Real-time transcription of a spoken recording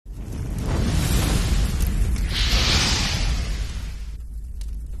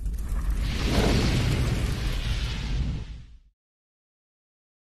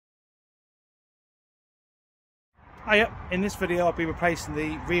Hiya, in this video I'll be replacing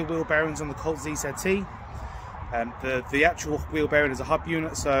the rear wheel bearings on the Colt CZT. The actual wheel bearing is a hub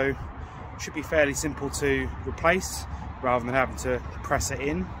unit, so it should be fairly simple to replace rather than having to press it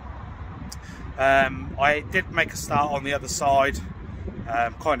in. I did make a start on the other side,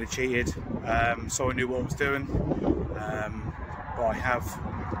 kind of cheated, so I knew what I was doing, but I have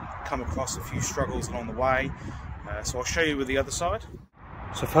come across a few struggles along the way, so I'll show you with the other side.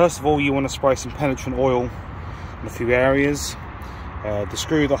 So first of all, you want to spray some penetrant oil in a few areas. The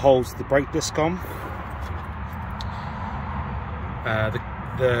screw that holds the brake disc on,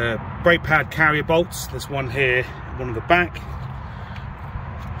 the brake pad carrier bolts, there's one here, one at the back.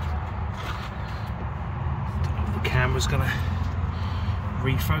 Don't know if the camera's gonna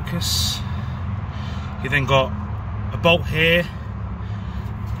refocus. You then got a bolt here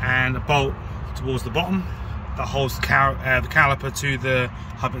and a bolt towards the bottom that holds the caliper to the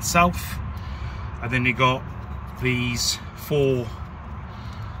hub itself, and then you got these 4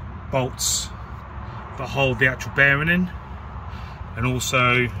 bolts that hold the actual bearing in, and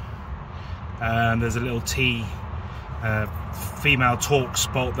also there's a little T female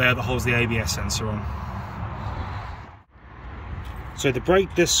Torx bolt there that holds the ABS sensor on. So the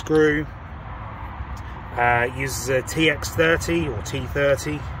brake disc screw uses a TX30 or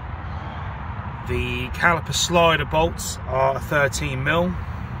T30. The caliper slider bolts are 13mm.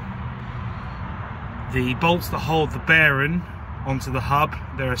 The bolts that hold the bearing onto the hub,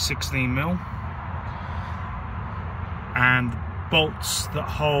 they're a 16mm. And the bolts that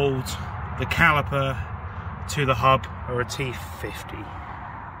hold the caliper to the hub are a T50.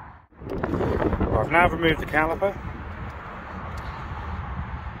 I've now removed the caliper.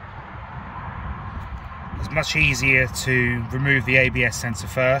 It's much easier to remove the ABS sensor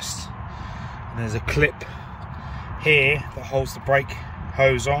first. And there's a clip here that holds the brake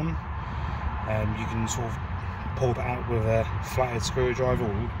hose on. You can sort of pull that out with a flathead screwdriver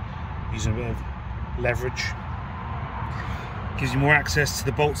or using a bit of leverage. Gives you more access to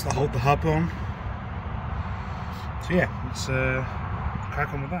the bolts that hold the hub on. So yeah, let's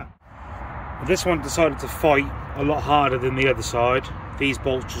crack on with that. This one decided to fight a lot harder than the other side. These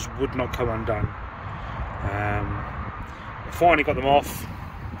bolts just would not come undone. I finally got them off,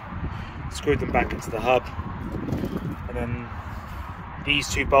 screwed them back into the hub, and then these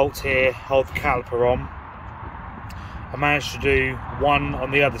 2 bolts here hold the caliper on. I managed to do one on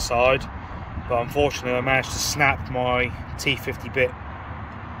the other side, but unfortunately I managed to snap my T50 bit,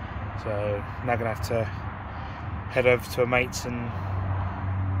 so I'm now going to have to head over to a mate's and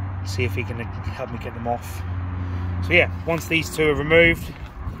see if he can help me get them off. So yeah, once these 2 are removed,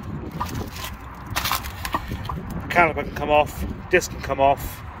 the caliper can come off, disc can come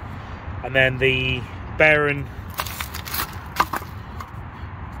off, and then the bearing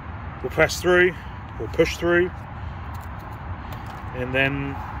will press through, or push through, and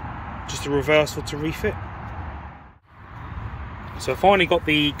then just a reversal to refit. So I finally got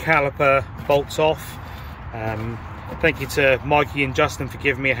the caliper bolts off. Thank you to Mikey and Justin for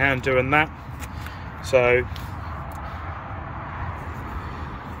giving me a hand doing that. So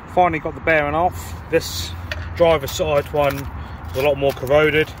finally got the bearing off. This driver side one is a lot more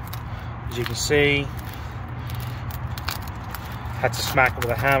corroded, as you can see. Had to smack it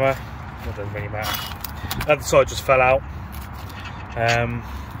with a hammer. It doesn't really matter. The other side just fell out.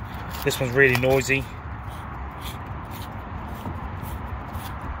 This one's really noisy.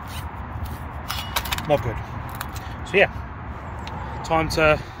 Not good. So yeah, time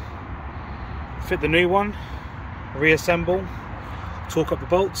to fit the new one, reassemble, torque up the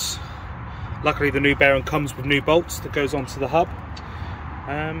bolts. Luckily the new bearing comes with new bolts that goes onto the hub.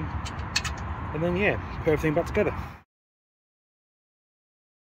 And then yeah, put everything back together.